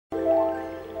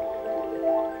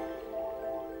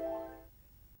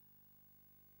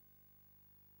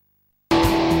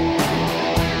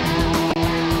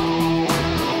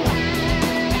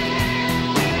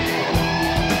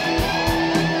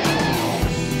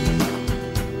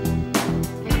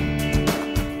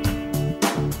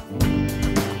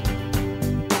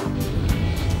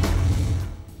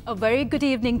A very good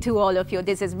evening to all of you.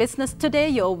 This is Business Today,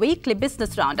 your weekly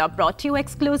business roundup brought to you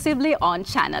exclusively on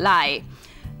Channel I.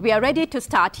 We are ready to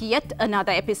start yet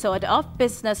another episode of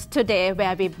Business Today,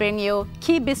 where we bring you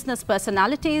key business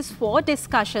personalities for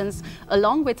discussions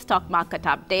along with stock market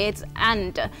updates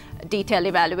and detailed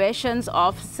evaluations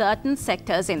of certain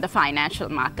sectors in the financial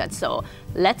market. So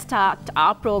let's start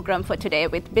our program for today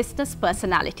with Business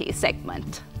Personality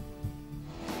segment.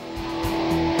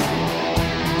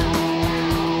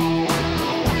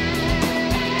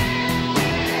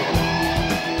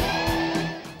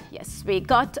 We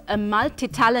got a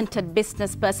multi-talented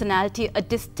business personality, a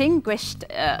distinguished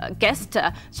guest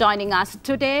joining us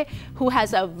today who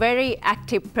has a very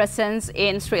active presence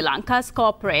in Sri Lanka's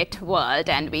corporate world,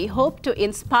 and we hope to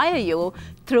inspire you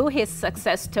through his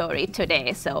success story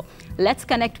today. So let's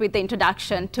connect with the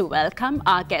introduction to welcome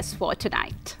our guest for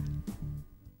tonight.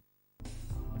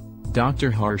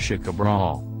 Dr. Harsha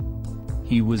Cabral.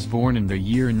 He was born in the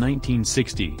year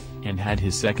 1960 and had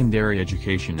his secondary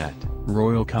education at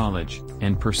Royal College,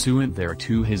 and pursuant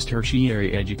thereto his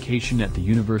tertiary education at the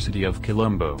University of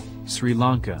Colombo, Sri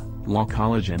Lanka, Law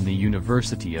College and the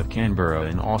University of Canberra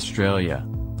in Australia.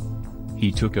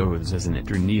 He took oaths as an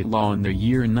attorney at law in the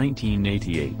year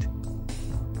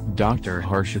 1988. Dr.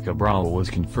 Harsha Cabral was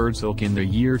conferred Silk in the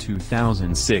year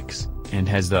 2006, and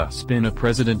has thus been a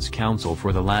President's Counsel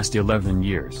for the last 11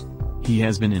 years. He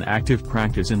has been in active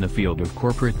practice in the field of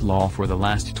corporate law for the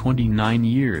last 29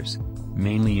 years.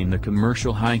 Mainly in the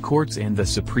Commercial High Courts and the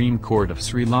Supreme Court of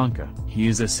Sri Lanka. He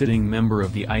is a sitting member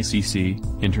of the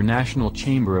ICC, International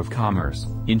Chamber of Commerce,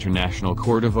 International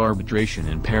Court of Arbitration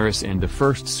in Paris, and the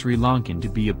first Sri Lankan to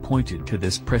be appointed to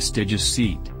this prestigious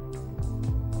seat.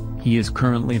 He is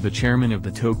currently the chairman of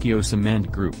the Tokyo Cement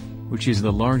Group, which is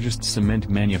the largest cement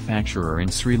manufacturer in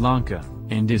Sri Lanka,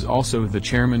 and is also the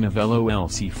chairman of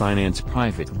LOLC Finance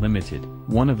Private Limited,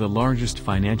 one of the largest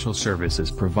financial services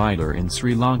provider in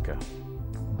Sri Lanka.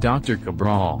 Dr.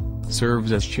 Cabral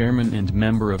serves as chairman and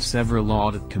member of several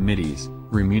audit committees,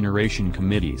 remuneration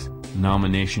committees,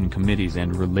 nomination committees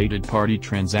and related party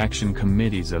transaction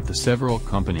committees of the several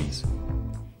companies.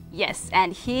 Yes,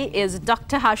 and he is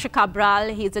Dr. Harsha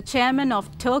Cabral. He is the chairman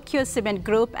of Tokyo Cement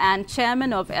Group and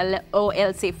chairman of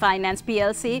LOLC Finance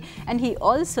PLC, and he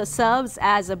also serves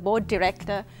as a board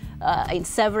director in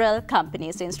several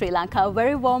companies in Sri Lanka. A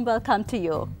very warm welcome to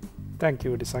you. Thank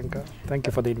you, Disanka. Thank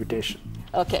you for the invitation.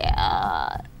 Okay,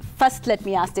 first let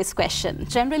me ask this question.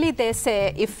 Generally they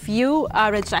say if you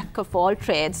are a jack of all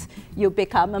trades, you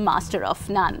become a master of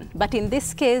none. But in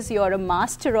this case, you're a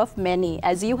master of many,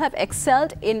 as you have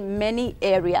excelled in many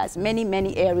areas,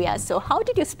 many areas. So how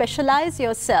did you specialize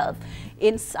yourself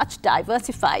in such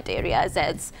diversified areas?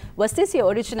 As was this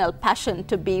your original passion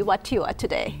to be what you are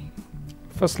today?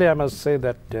 Firstly, I must say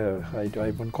that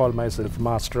I won't call myself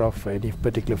master of any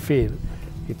particular field.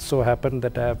 It so happened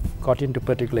that I have got into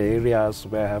particular areas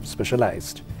where I have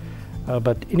specialized.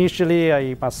 But initially,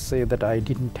 I must say that I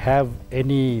didn't have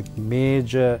any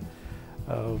major,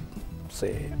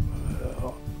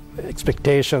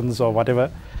 expectations or whatever.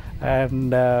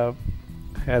 And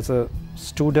as a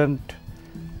student,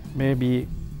 maybe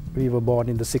we were born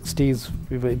in the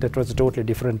 60s. That was a totally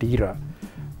different era,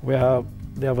 where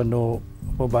there were no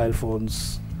mobile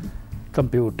phones,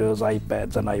 computers,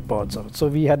 iPads and iPods. So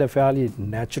we had a fairly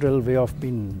natural way of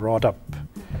being brought up.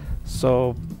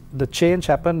 So the change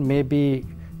happened maybe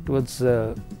towards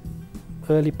the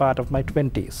early part of my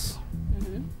 20s.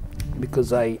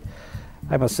 Because I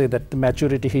must say that the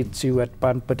maturity hits you at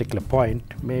one particular point,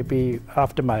 maybe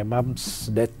after my mom's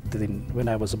death when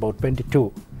I was about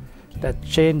 22. That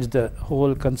changed the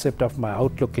whole concept of my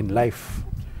outlook in life.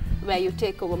 Where you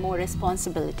take over more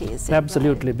responsibilities.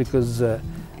 Absolutely, because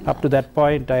up to that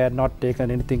point, I had not taken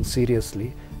anything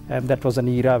seriously, and that was an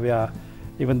era where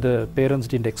even the parents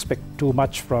didn't expect too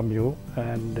much from you,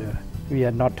 and we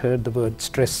had not heard the word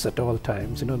stress at all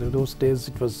times. You know, in those days,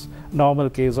 it was normal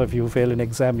case of you fail an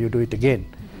exam, you do it again,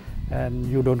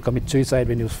 and you don't commit suicide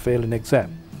when you fail an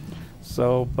exam.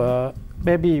 So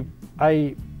maybe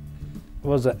I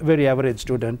was a very average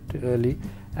student early,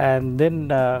 and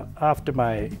then after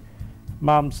my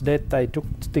mom's death, I took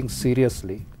things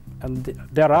seriously. And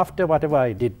thereafter, whatever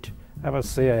I did, I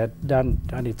must say I had done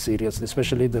it seriously,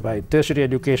 especially my tertiary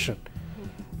education.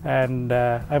 And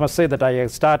I must say that I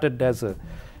started as an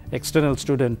external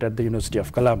student at the University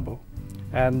of Colombo.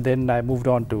 And then I moved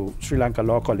on to Sri Lanka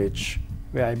Law College,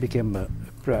 where I became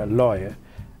a lawyer.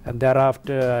 And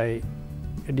thereafter, I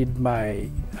did my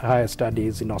higher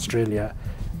studies in Australia,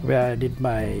 where I did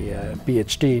my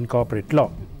PhD in corporate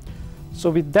law. So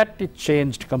with that, it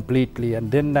changed completely, and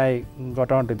then I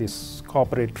got onto this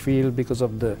corporate field because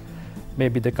of the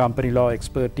maybe the company law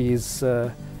expertise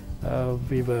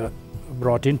we were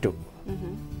brought into.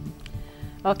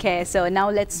 Okay, so now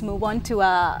let's move on to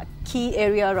a key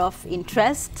area of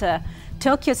interest.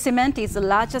 Tokyo Cement is the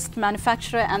largest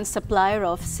manufacturer and supplier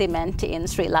of cement in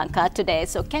Sri Lanka today.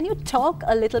 So can you talk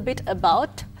a little bit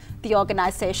about the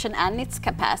organization and its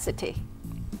capacity?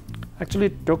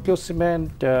 Actually, Tokyo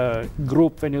Cement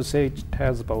Group, when you say it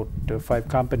has about 5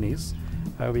 companies,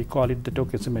 we call it the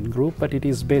Tokyo Cement Group, but it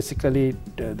is basically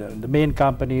the main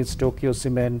company is Tokyo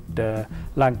Cement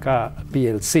Lanka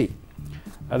PLC.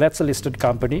 That's a listed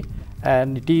company,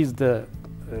 and it is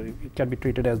it can be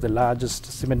treated as the largest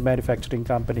cement manufacturing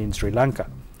company in Sri Lanka,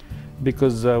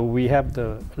 because we have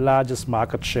the largest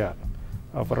market share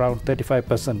of around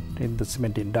 35% in the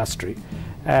cement industry.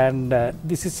 And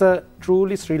this is a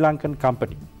truly Sri Lankan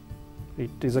company.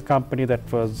 It is a company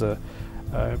that was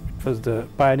the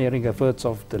pioneering efforts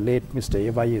of the late Mr.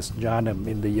 A.Y.S. Janam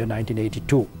in the year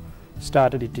 1982.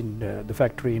 Started it in the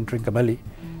factory in Trincomalee,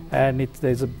 and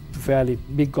there's a fairly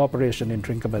big operation in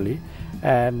Trincomalee,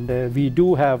 and we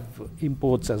do have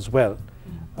imports as well,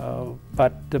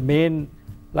 but the main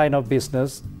line of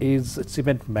business is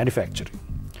cement manufacturing,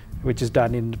 which is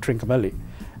done in Trincomalee,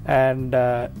 and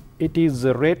it is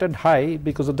rated high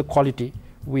because of the quality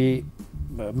we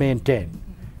maintain.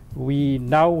 We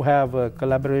now have a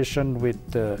collaboration with,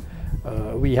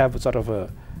 we have sort of a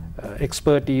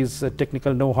expertise,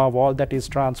 technical know-how, all that is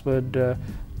transferred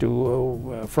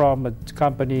from a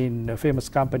company, a famous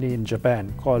company in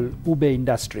Japan called Ube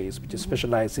Industries, which is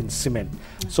specialized in cement.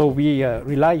 So we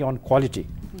rely on quality.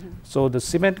 So the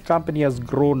cement company has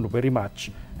grown very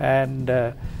much, and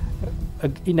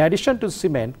in addition to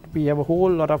cement, we have a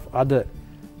whole lot of other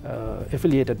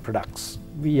affiliated products.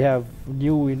 We have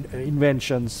new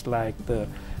inventions like the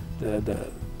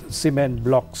cement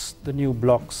blocks, the new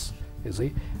blocks, you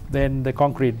see. Then the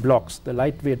concrete blocks, the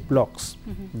lightweight blocks.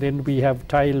 Then we have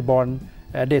tile bond,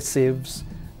 adhesives,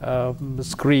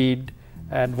 screed,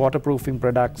 and waterproofing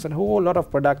products, and a whole lot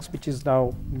of products which is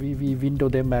now, we window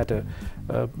them at a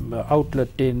outlet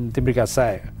in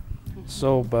Timbrigasaya.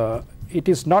 So it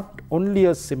is not only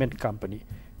a cement company.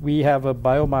 We have a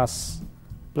biomass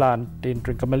plant in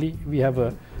Trincomalee. We have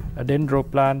a dendro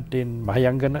plant in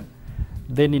Mahayangana.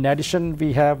 Then in addition,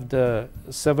 we have the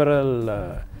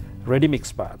several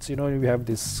ready-mix parts. You know, we have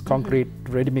this concrete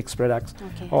ready-mix products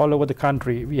all over the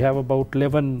country. We have about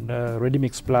 11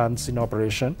 ready-mix plants in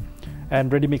operation,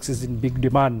 and ready-mix is in big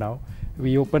demand now.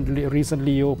 We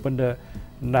recently opened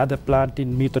another plant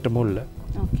in Meetotamulla.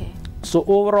 So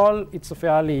overall, it's a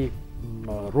fairly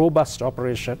robust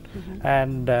operation,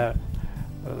 and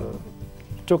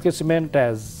Tokyo Cement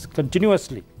has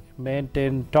continuously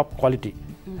maintained top quality,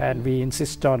 and we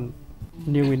insist on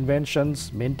new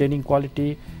inventions, maintaining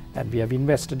quality, and we have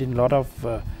invested in a lot of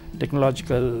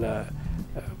technological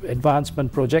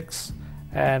advancement projects,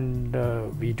 and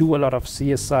we do a lot of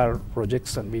CSR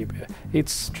projects, and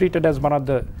it's treated as one of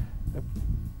the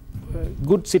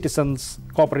good citizens,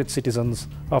 corporate citizens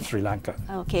of Sri Lanka.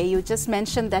 Okay, you just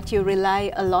mentioned that you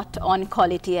rely a lot on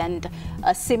quality, and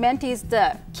cement is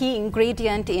the key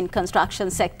ingredient in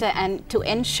construction sector, and to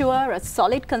ensure a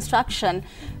solid construction,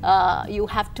 you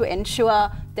have to ensure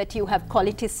that you have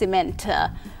quality cement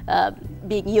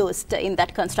being used in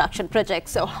that construction project.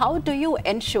 So how do you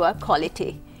ensure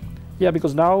quality? Yeah,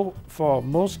 because now for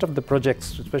most of the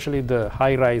projects, especially the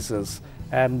high rises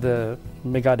and the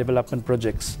mega development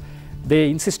projects,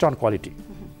 they insist on quality.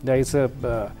 There is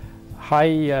a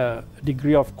high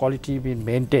degree of quality being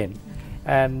maintained,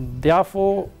 and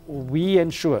therefore we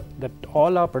ensure that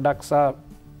all our products are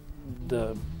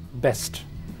the best.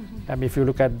 I mean, if you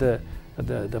look at the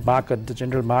market, the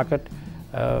general market,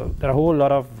 there are a whole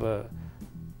lot of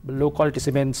low quality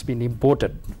cements being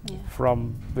imported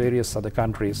from various other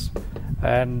countries,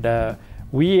 and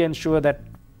we ensure that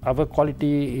our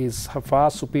quality is far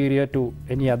superior to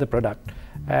any other product.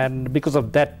 And because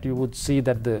of that, you would see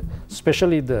that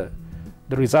especially the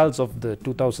results of the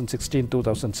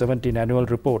 2016-2017 annual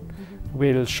report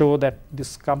will show that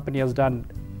this company has done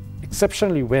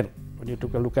exceptionally well when you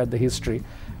took a look at the history,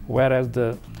 whereas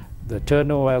the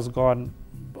turnover has gone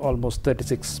almost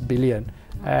 36 billion,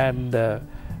 and the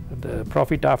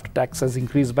profit after tax has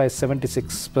increased by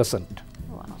 76%.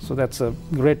 Wow. So that's a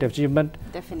great achievement.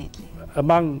 Definitely.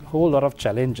 Among a whole lot of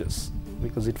challenges,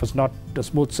 because it was not a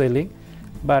smooth sailing,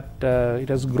 but it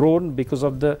has grown because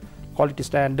of the quality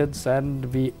standards, and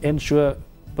we ensure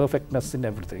perfectness in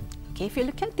everything. Okay, if you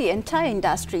look at the entire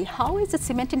industry, how is the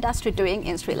cement industry doing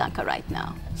in Sri Lanka right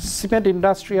now? Cement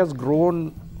industry has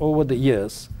grown over the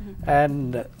years,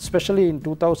 and especially in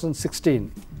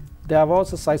 2016, there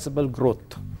was a sizable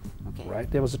growth Okay.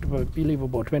 right? There was, I believe,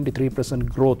 about 23%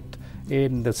 growth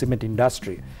in the cement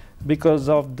industry because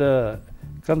of the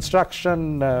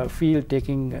construction field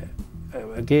taking,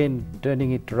 again,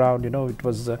 turning it around. You know,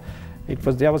 there was a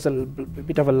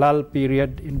bit of a lull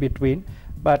period in between,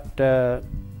 but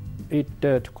it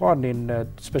took on in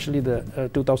especially the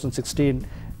 2016,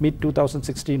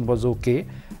 mid-2016 was okay,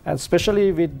 and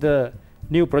especially with the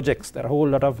new projects. There are a whole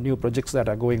lot of new projects that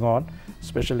are going on,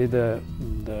 especially the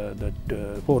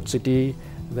Port City,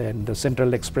 then the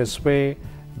Central Expressway,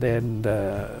 then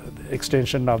the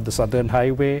extension of the Southern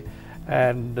Highway,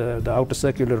 and the Outer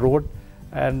Circular Road,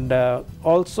 and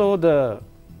also the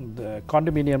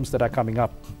condominiums that are coming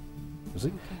up, you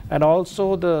see? And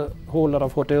also the whole lot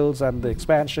of hotels and the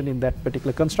expansion in that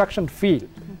particular construction field.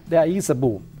 There is a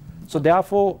boom. So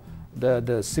therefore,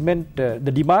 the cement, the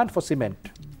demand for cement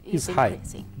is high.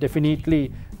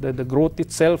 Definitely, the growth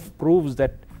itself proves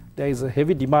that there is a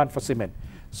heavy demand for cement.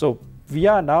 So we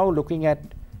are now looking at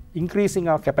increasing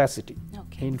our capacity.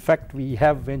 Okay. In fact, we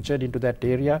have ventured into that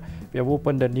area. We have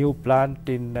opened a new plant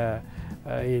in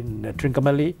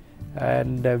Trincomalee,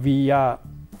 and we are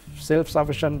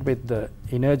self-sufficient with the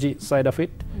energy side of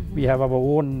it. We have our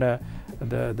own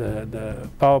the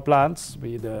power plants,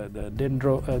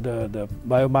 the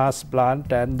biomass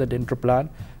plant and the dendro plant,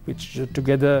 which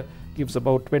together gives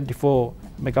about 24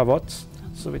 megawatts,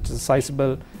 so which is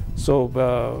sizable.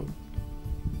 So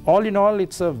all in all,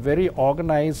 it's a very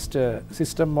organized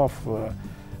system of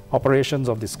operations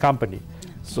of this company.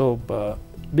 So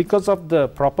because of the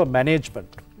proper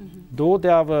management, though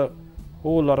there are a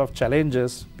whole lot of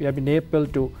challenges, we have been able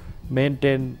to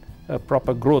maintain a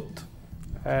proper growth.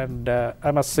 And I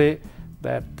must say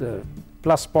that the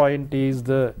plus point is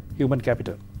the human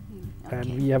capital.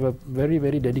 And we have a very,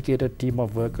 very dedicated team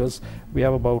of workers. We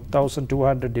have about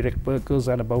 1,200 direct workers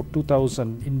and about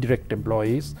 2,000 indirect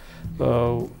employees,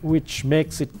 which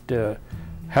makes it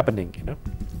happening, you know.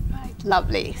 Right,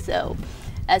 lovely. So,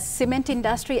 as cement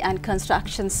industry and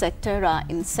construction sector are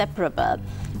inseparable,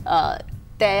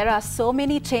 there are so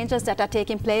many changes that are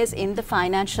taking place in the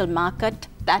financial market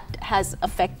that has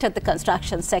affected the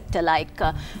construction sector, like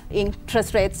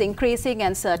interest rates increasing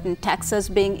and certain taxes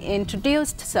being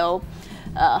introduced. So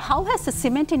how has the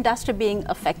cement industry being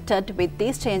affected with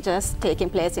these changes taking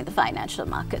place in the financial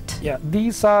market? Yeah,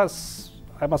 these are,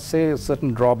 I must say,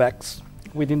 certain drawbacks.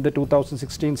 Within the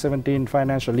 2016-17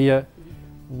 financial year,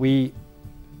 we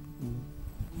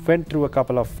went through a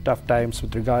couple of tough times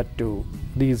with regard to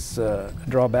these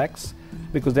drawbacks,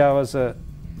 because there was a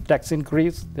tax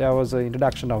increase, there was an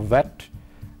introduction of VAT,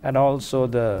 and also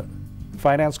the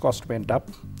finance cost went up,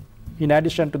 in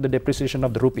addition to the depreciation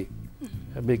of the rupee,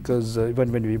 because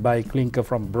even when we buy clinker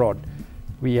from abroad,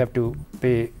 we have to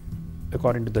pay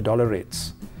according to the dollar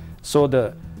rates. So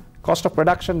the cost of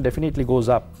production definitely goes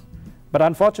up, but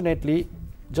unfortunately,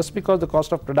 just because the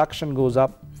cost of production goes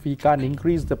up, we can't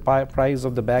increase the price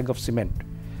of the bag of cement,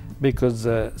 because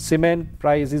cement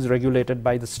price is regulated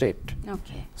by the state.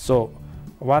 Okay. So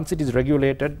once it is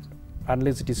regulated,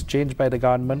 unless it is changed by the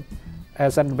government,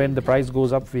 as and when the price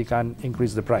goes up, we can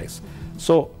increase the price.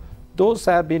 So those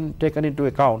have been taken into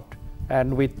account,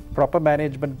 and with proper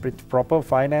management, with proper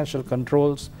financial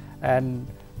controls and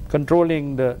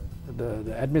controlling the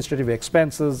administrative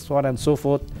expenses, so on and so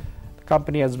forth, the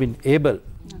company has been able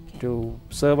to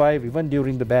survive even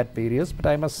during the bad periods. But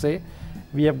I must say,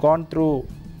 we have gone through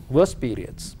worse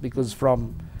periods, because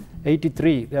from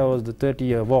 83 there was the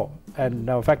 30-year war, and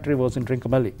our factory was in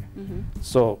Trincomalee.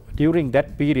 So during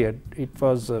that period, it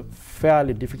was a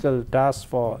fairly difficult task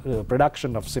for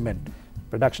production of cement,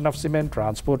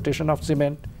 transportation of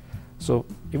cement. So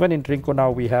even in Trinco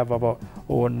now, we have our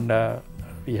own,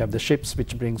 we have the ships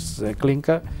which brings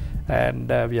clinker, and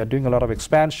we are doing a lot of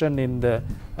expansion in the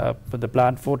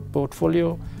plant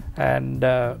portfolio, and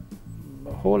a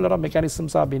whole lot of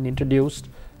mechanisms have been introduced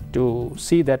to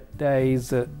see that there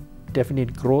is a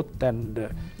definite growth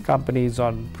and companies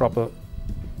on proper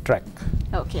track.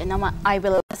 Okay, now I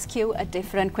will ask you a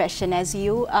different question. As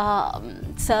you are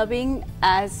serving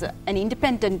as an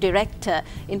independent director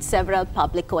in several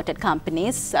public quoted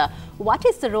companies, what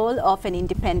is the role of an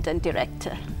independent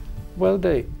director? Well,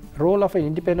 the role of an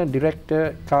independent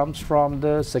director comes from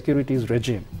the securities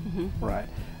regime, right?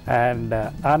 And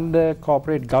under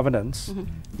corporate governance,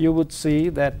 you would see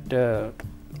that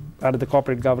under the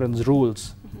corporate governance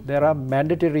rules, there are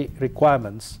mandatory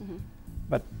requirements,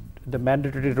 but the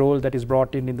mandatory role that is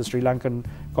brought in the Sri Lankan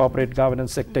corporate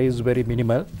governance sector is very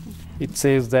minimal. It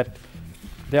says that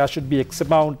there should be X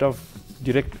amount of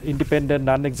independent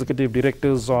non-executive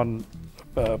directors on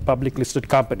public listed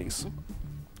companies.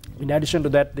 In addition to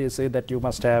that, they say that you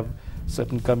must have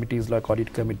certain committees like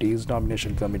audit committees,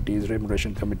 nomination committees,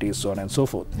 remuneration committees, so on and so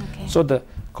forth. Okay. So the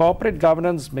corporate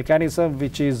governance mechanism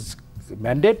which is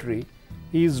mandatory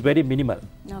is very minimal.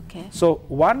 Okay. So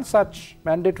one such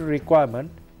mandatory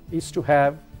requirement is to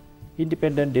have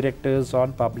independent directors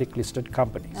on public listed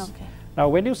companies. Okay. Now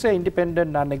when you say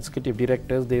independent non-executive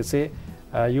directors, they say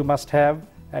you must have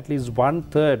at least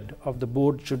 1/3 of the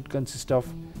board should consist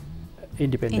of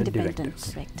independent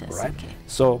directors. Right? Okay.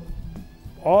 So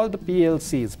all the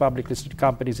PLCs, public listed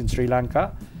companies in Sri Lanka,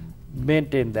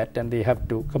 maintain that, and they have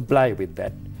to comply with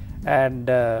that. And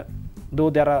though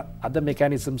there are other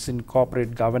mechanisms in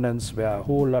corporate governance where a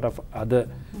whole lot of other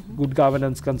good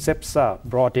governance concepts are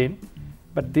brought in,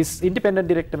 but this independent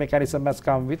director mechanism has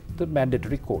come with the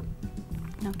mandatory code.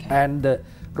 Okay. And the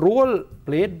role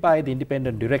played by the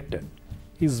independent director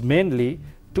is mainly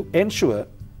to ensure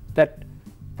that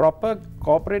proper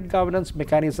corporate governance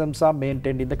mechanisms are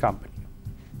maintained in the company,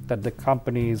 that the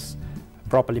company is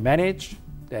properly managed,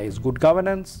 there is good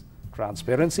governance,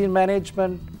 transparency in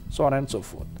management, so on and so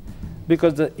forth.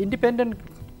 Because the independent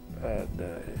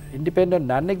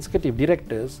non-executive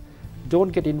directors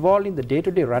don't get involved in the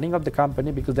day-to-day running of the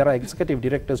company, because there are executive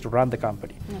directors to run the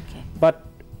company. Okay. But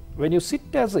when you sit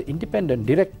as an independent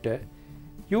director,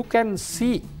 you can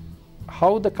see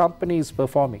how the company is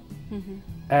performing.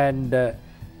 And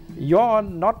you're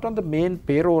not on the main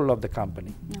payroll of the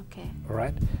company. Okay.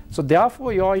 Right? So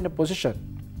therefore you're in a position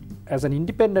as an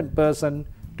independent person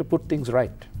to put things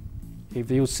right. If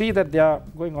you see that they are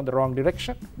going on the wrong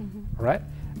direction, right,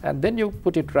 and then you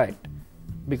put it right.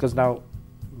 Because now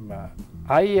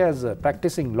I, as a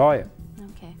practicing lawyer,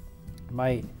 Okay.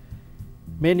 my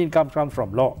main income comes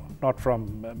from law, not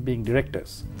from being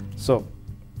directors. So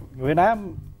when I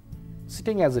am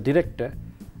sitting as a director,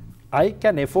 I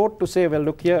can afford to say, well,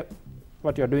 look here,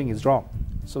 what you're doing is wrong.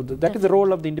 So that is the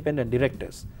role of the independent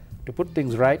directors, to put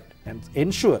things right and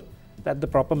ensure that the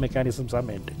proper mechanisms are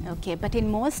maintained. Okay, but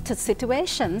in most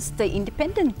situations, the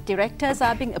independent directors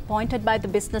are being appointed by the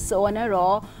business owner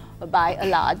or by a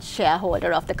large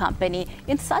shareholder of the company.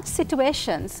 In such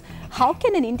situations, how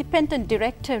can an independent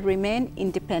director remain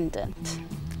independent?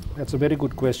 That's a very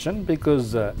good question,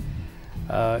 because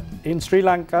in Sri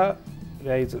Lanka,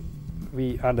 there is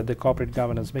under the corporate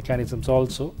governance mechanisms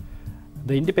also,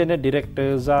 the independent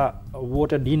directors are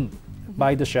voted in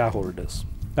by the shareholders.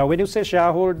 Now when you say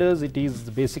shareholders, it is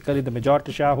basically the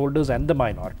majority shareholders and the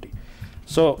minority.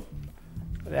 So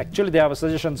actually there were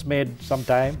suggestions made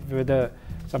sometime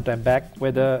back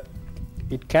whether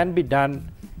it can be done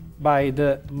by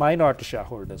the minority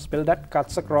shareholders. Well, that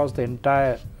cuts across the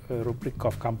entire rubric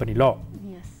of company law.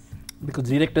 Yes. Because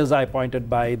directors are appointed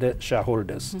by the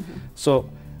shareholders. So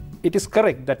it is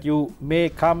correct that you may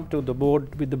come to the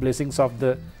board with the blessings of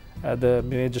the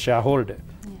major shareholder,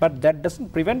 but that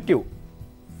doesn't prevent you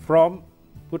from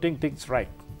putting things right.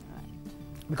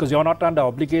 Because you're not under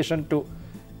obligation to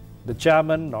the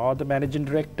chairman or the managing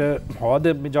director or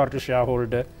the majority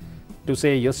shareholder to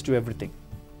say yes to everything.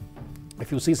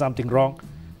 If you see something wrong,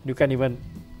 you can even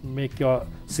make your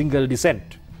single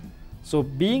dissent. So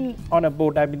being on a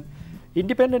board, I mean,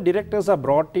 independent directors are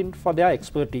brought in for their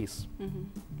expertise.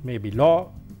 Maybe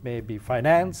law, maybe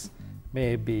finance,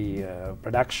 maybe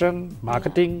production,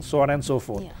 marketing, so on and so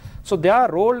forth. So their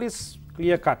role is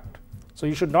clear cut. So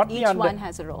you should not be under... Each one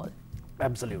has a role.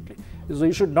 Absolutely. So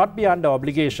you should not be under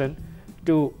obligation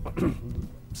to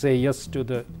say yes to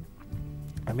the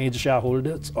major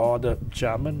shareholders or the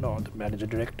chairman or the manager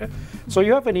director. So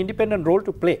you have an independent role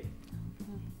to play.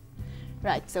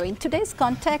 Right. So in today's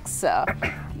context,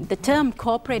 the term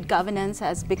corporate governance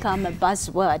has become a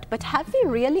buzzword. But have we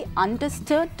really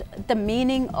understood the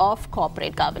meaning of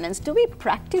corporate governance? Do we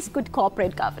practice good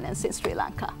corporate governance in Sri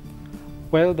Lanka?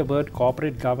 Well, the word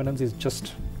corporate governance is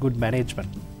just good management.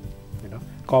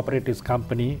 Corporate is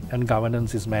company and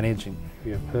governance is managing.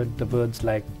 We have heard the words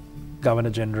like Governor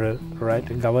General, right?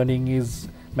 And governing is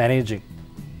managing.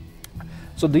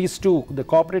 So these two, the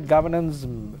corporate governance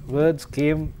words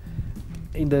came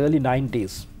in the early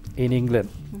 90s in England.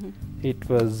 It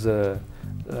was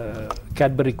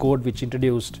Cadbury Code which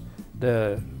introduced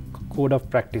the code of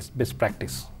practice, best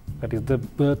practice. That is the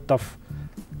birth of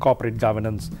corporate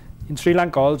governance. In Sri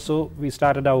Lanka also, we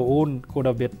started our own code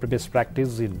of best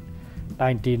practice in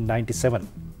 1997.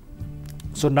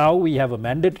 So now we have a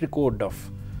mandatory code of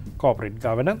corporate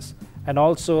governance and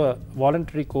also a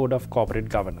voluntary code of corporate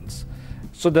governance.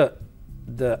 So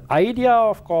the idea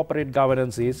of corporate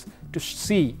governance is to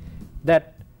see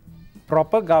that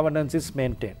proper governance is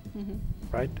maintained,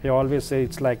 right? I always say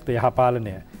it's like the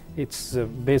Yahapalanaya. It's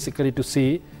basically to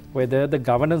see whether the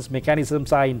governance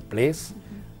mechanisms are in place,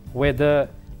 whether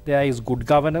there is good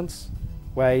governance,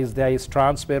 where there is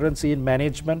transparency in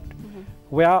management,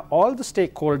 where all the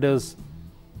stakeholders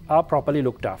are properly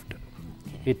looked after.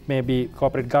 Okay. It may be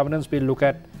corporate governance, we'll look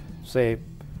at, say,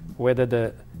 whether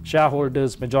the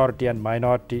shareholders, majority and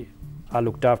minority are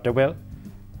looked after well,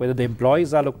 whether the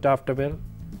employees are looked after well,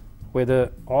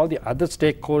 whether all the other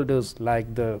stakeholders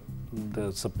like the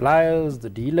suppliers, the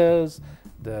dealers,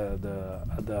 the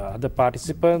other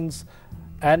participants,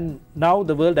 and now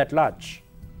the world at large.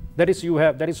 That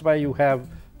is why you have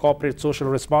corporate social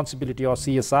responsibility or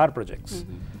CSR projects.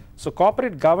 So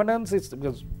corporate governance is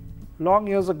because long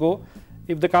years ago,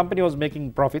 if the company was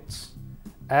making profits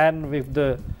and if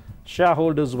the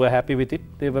shareholders were happy with it,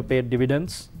 they were paid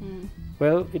dividends,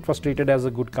 well, it was treated as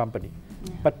a good company.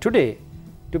 Yeah. But today,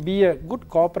 to be a good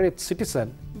corporate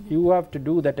citizen, you have to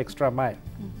do that extra mile.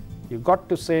 You've got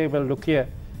to say, well, look here,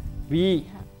 we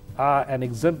are an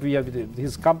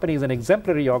his company is an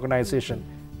exemplary organization.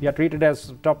 We are treated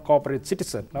as top corporate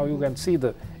citizen. Now you can see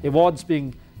the awards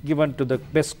being given to the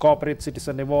best corporate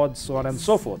citizen awards, so on and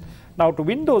so forth. Now to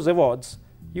win those awards,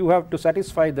 you have to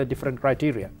satisfy the different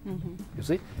criteria, you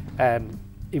see. And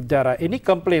if there are any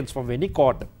complaints from any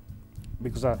quarter,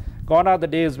 because gone are the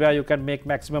days where you can make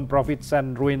maximum profits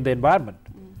and ruin the environment,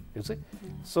 you see.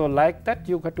 So like that,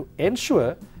 you have to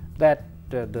ensure that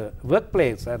the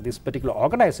workplace and this particular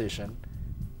organization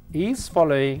is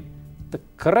following the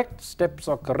correct steps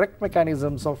or correct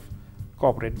mechanisms of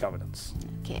corporate governance.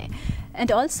 Okay.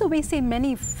 And also we see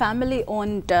many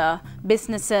family-owned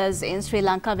businesses in Sri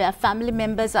Lanka where family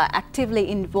members are actively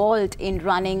involved in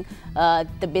running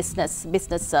the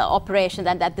business operations,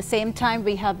 and at the same time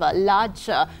we have large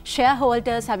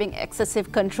shareholders having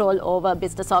excessive control over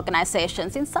business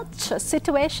organizations. In such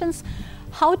situations,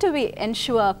 how do we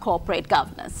ensure corporate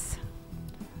governance?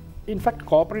 In fact,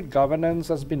 corporate governance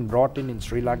has been brought in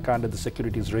Sri Lanka under the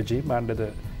securities regime, under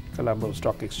the Colombo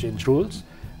Stock Exchange rules,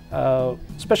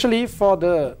 especially for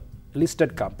the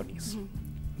listed companies.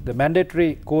 The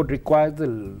mandatory code requires the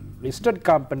listed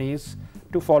companies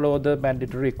to follow the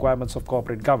mandatory requirements of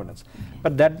corporate governance.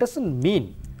 But that doesn't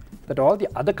mean that all the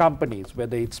other companies,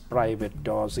 whether it's private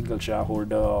or single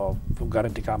shareholder or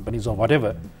guarantee companies or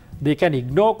whatever, they can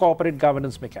ignore corporate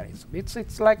governance mechanism.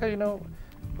 It's like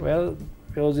well,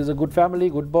 yours is a good family,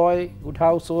 good boy, good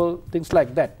household, things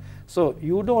like that. So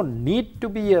you don't need to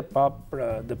be the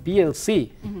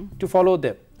PLC to follow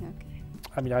them. Okay.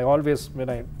 I mean, I always, when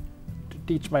I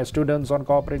teach my students on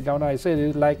corporate governance, I say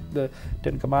it's like the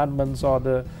 10 Commandments or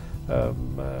the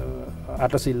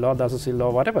Atasil law, Dasasil law,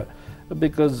 whatever.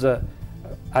 Because,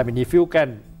 I mean, if you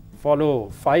can follow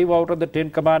 5 out of the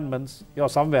 10 Commandments, you're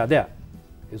somewhere there,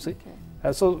 you see.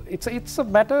 Okay. So it's a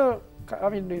matter, I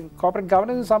mean, corporate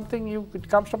governance is something it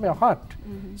comes from your heart.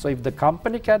 So if the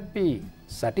company can be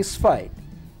satisfied,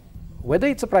 whether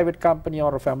it's a private company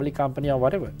or a family company or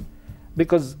whatever,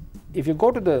 because if you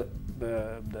go to the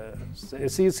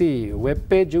SEC web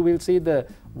page, you will see the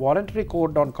voluntary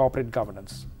code on corporate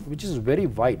governance, which is very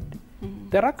wide.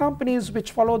 There are companies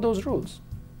which follow those rules.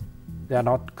 They are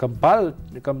not compelled.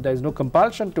 There is no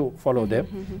compulsion to follow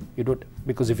them. You don't,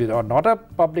 because if you are not a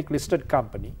public listed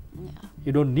company,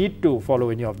 you don't need to follow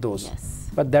any of those.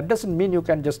 But that doesn't mean you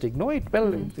can just ignore it.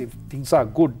 Well, if things are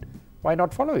good, why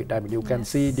not follow it? I mean, you can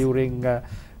see during the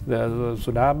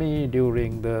tsunami,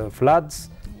 during the floods,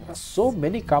 there are so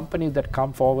many companies that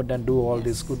come forward and do all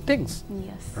these good things,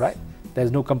 right?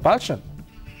 There's no compulsion.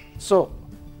 So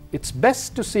it's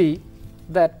best to see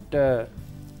that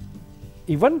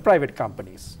even private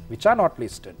companies, which are not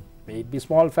listed, may it be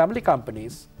small family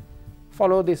companies,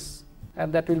 follow this,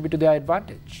 and that will be to their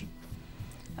advantage.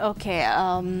 Okay,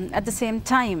 at the same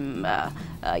time,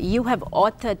 you have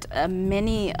authored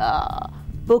many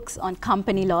books on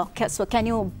company law. So can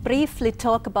you briefly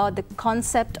talk about the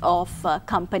concept of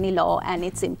company law and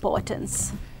its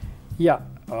importance? Yeah,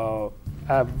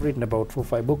 I've written about 4 or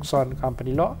 5 books on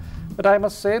company law, but I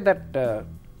must say that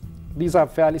these are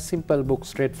fairly simple books,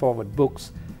 straightforward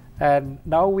books. And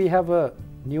now we have a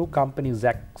new Companies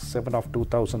Act 7 of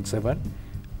 2007,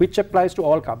 which applies to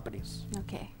all companies.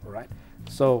 Okay. Right.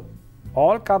 So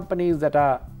all companies that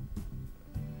are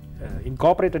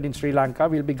incorporated in Sri Lanka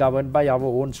will be governed by our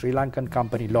own Sri Lankan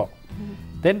company law.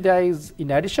 Then there is,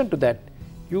 in addition to that,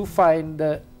 you find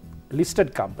the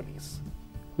listed companies,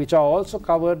 which are also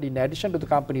covered in addition to the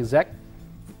Companies Act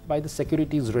by the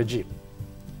securities regime.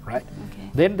 Right.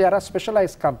 Okay. Then there are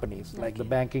specialized companies like the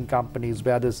banking companies,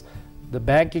 where the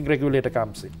banking regulator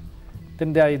comes in.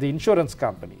 Then there are the insurance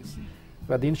companies,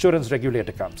 where the insurance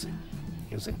regulator comes in.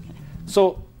 You see.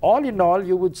 So all in all,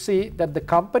 you would see that the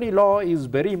company law is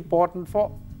very important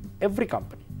for every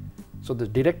company. So the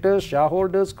directors,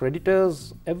 shareholders,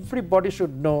 creditors, everybody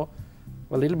should know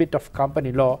a little bit of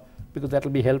company law, because that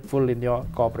will be helpful in your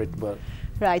corporate world.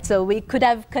 Right, so we could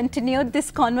have continued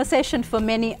this conversation for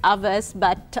many hours,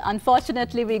 but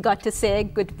unfortunately we got to say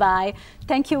goodbye.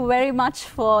 Thank you very much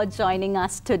for joining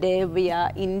us today. We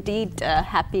are indeed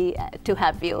happy to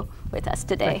have you with us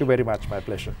today. Thank you very much, my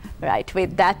pleasure. Right,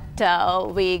 with that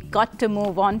we got to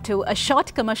move on to a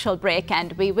short commercial break,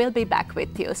 and we will be back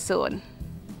with you soon.